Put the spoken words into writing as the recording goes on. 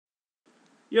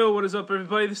Yo, what is up,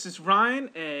 everybody? This is Ryan,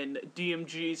 and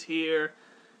DMG's here,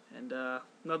 and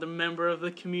another member of the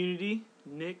community,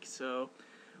 Nick. So,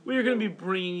 we are going to be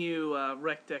bringing you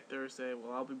Rec Deck Thursday.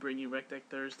 Well, I'll be bringing you Rec Deck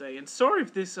Thursday. And sorry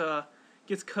if this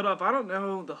gets cut up. I don't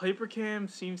know. The Hypercam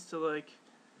seems to, like...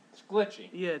 It's glitchy.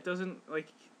 Yeah, it doesn't, like...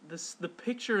 The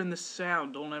picture and the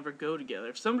sound don't ever go together.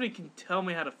 If somebody can tell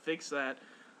me how to fix that,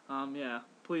 yeah,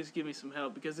 please give me some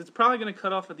help. Because it's probably going to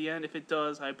cut off at the end. If it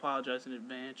does, I apologize in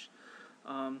advance.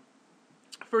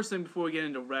 First thing before we get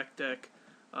into Rec Deck,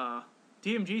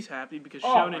 DMG's happy because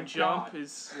Shonen Jump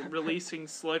is releasing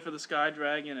Slife of the Sky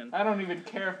Dragon, and I don't even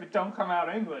care if it don't come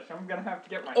out English. I'm gonna have to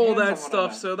get my all hands that on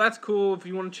stuff. So that's cool. If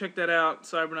you want to check that out,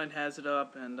 Cyber9 has it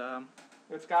up, and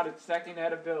it's got its second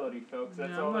editability, folks.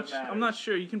 That's all that matters. I'm not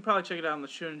sure. You can probably check it out on the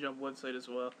Shonen Jump website as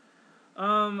well.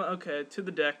 Okay, to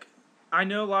the deck. I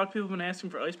know a lot of people have been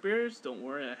asking for ice barriers. Don't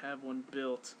worry, I have one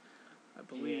built. I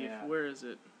believe. Yeah. Where is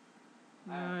it?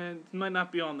 It might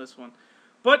not be on this one,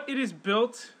 but it is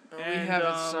built. And, we have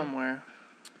it somewhere.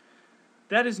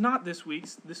 That is not this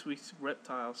week's. This week's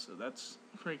Reptile, so that's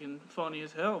freaking funny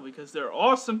as hell because they're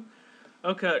awesome.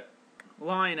 Okay,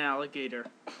 lion alligator.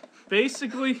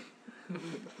 Basically,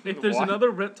 if there's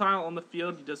another reptile on the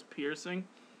field, he does piercing.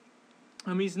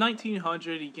 He's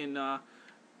 1900. He can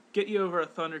get you over a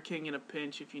Thunder King in a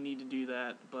pinch if you need to do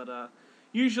that. But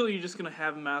usually, you're just gonna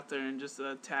have him out there and just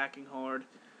attacking hard.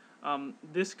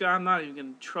 This guy, I'm not even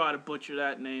going to try to butcher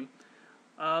that name.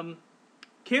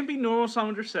 Can't be normal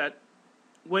summoned or set.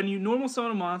 When you normal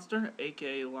summon a monster,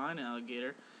 aka lion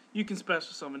alligator, you can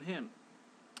special summon him.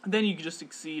 Then you can just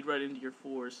succeed right into your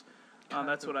fours.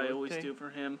 That's what I always do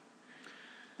for him.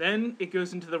 Then it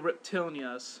goes into the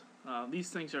reptilias.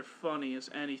 These things are funny as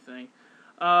anything.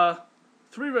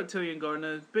 3 reptilian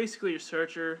gardener, basically your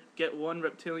searcher. Get 1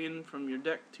 reptilian from your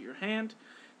deck to your hand.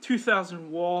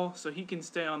 2,000 wall, so he can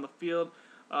stay on the field.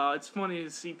 It's funny to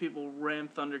see people ram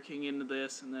Thunder King into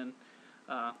this, and then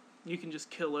you can just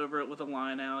kill over it with a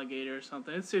lion alligator or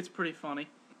something. It's pretty funny.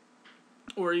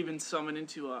 Or even summon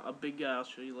into a big guy. I'll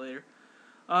show you later.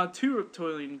 2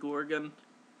 Reptilian Gorgon.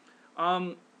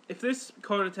 If this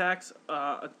card attacks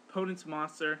opponent's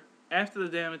monster, after the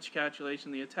damage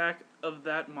calculation, the attack of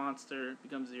that monster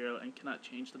becomes 0 and cannot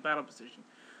change the battle position.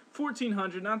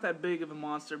 1,400, not that big of a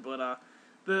monster, but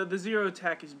the 0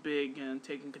 attack is big and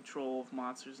taking control of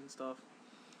monsters and stuff.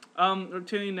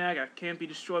 Reptilian Naga can't be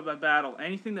destroyed by battle.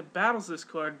 Anything that battles this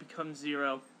card becomes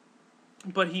 0,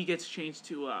 but he gets changed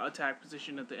to attack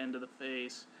position at the end of the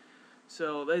phase.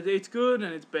 So it's good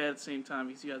and it's bad at the same time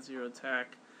because he got 0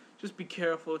 attack. Just be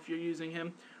careful if you're using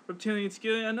him. Reptilian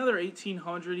Skill, another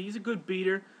 1,800. He's a good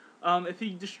beater. If he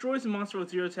destroys a monster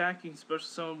with 0 attack, you can special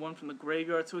summon 1 from the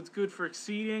graveyard, so it's good for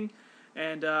exceeding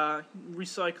and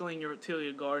recycling your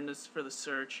Reptilian Gardeners for the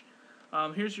search.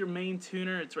 Here's your main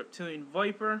tuner. It's Reptilian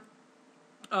Viper.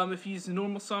 If he's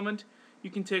normal summoned,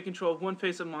 you can take control of 1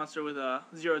 face-up monster with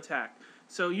 0 attack.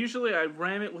 So usually I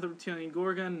ram it with a Reptilian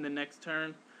Gorgon in the next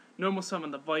turn, normal summon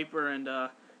the Viper, and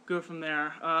go from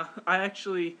there. I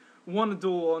actually won a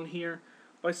duel on here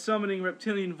by summoning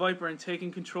Reptilian Viper and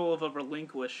taking control of a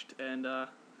Relinquished, and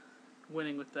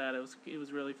winning with that. It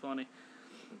was really funny.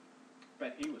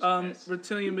 Bet he was pissed.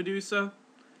 Reptilian Medusa.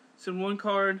 Send 1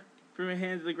 card from your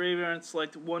hand to the graveyard and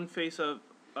select 1 face-up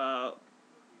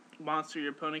monster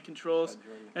your opponent controls,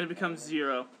 and it becomes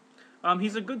 0.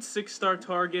 He's a good 6-star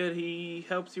target. He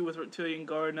helps you with Reptilian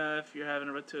Gardener if you're having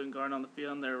a Reptilian Gardener on the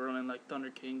field and they're running like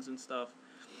Thunder Kings and stuff.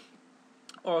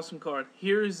 Awesome card.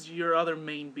 Here's your other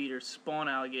main beater, Spawn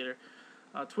Alligator.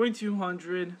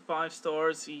 2,200, 5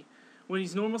 stars. When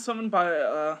he's normal summoned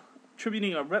by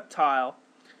tributing a reptile,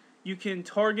 you can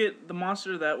target the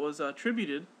monster that was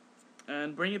tributed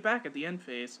and bring it back at the end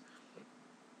phase.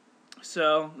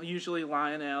 So, usually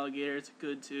lion alligator, it's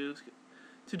good to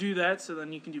do that, so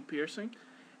then you can do piercing.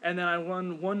 And then I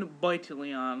won 1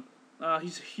 Biteleon.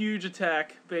 He's a huge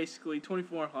attack, basically,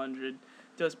 2,400,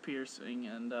 does piercing,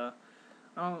 and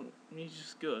he's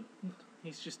just good.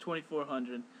 He's just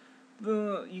 2,400.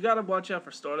 You gotta watch out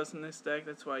for Stardust in this deck,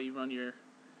 that's why you run your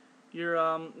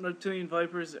Reptilian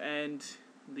Vipers and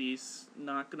these,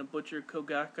 not gonna butcher,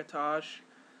 Kogakatage.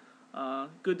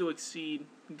 Good to exceed.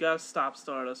 You gotta stop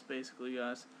Stardust, basically,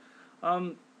 guys.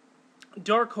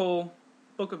 Dark Hole,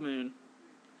 Book of Moon.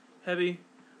 Heavy,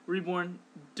 Reborn,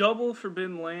 double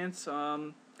Forbidden Lance.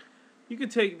 You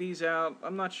could take these out.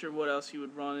 I'm not sure what else you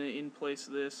would run in place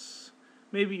of this.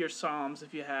 Maybe your Psalms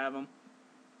if you have them.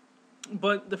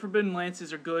 But the Forbidden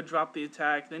Lances are good. Drop the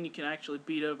attack. Then you can actually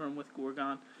beat over them with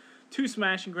Gorgon. 2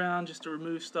 Smashing Ground just to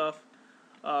remove stuff.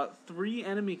 3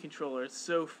 enemy controllers.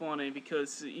 So funny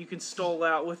because you can stall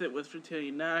out with it with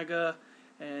Reptilian Naga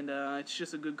And it's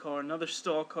just a good card. Another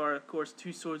stall card, of course,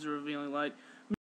 Two Swords of Revealing Light.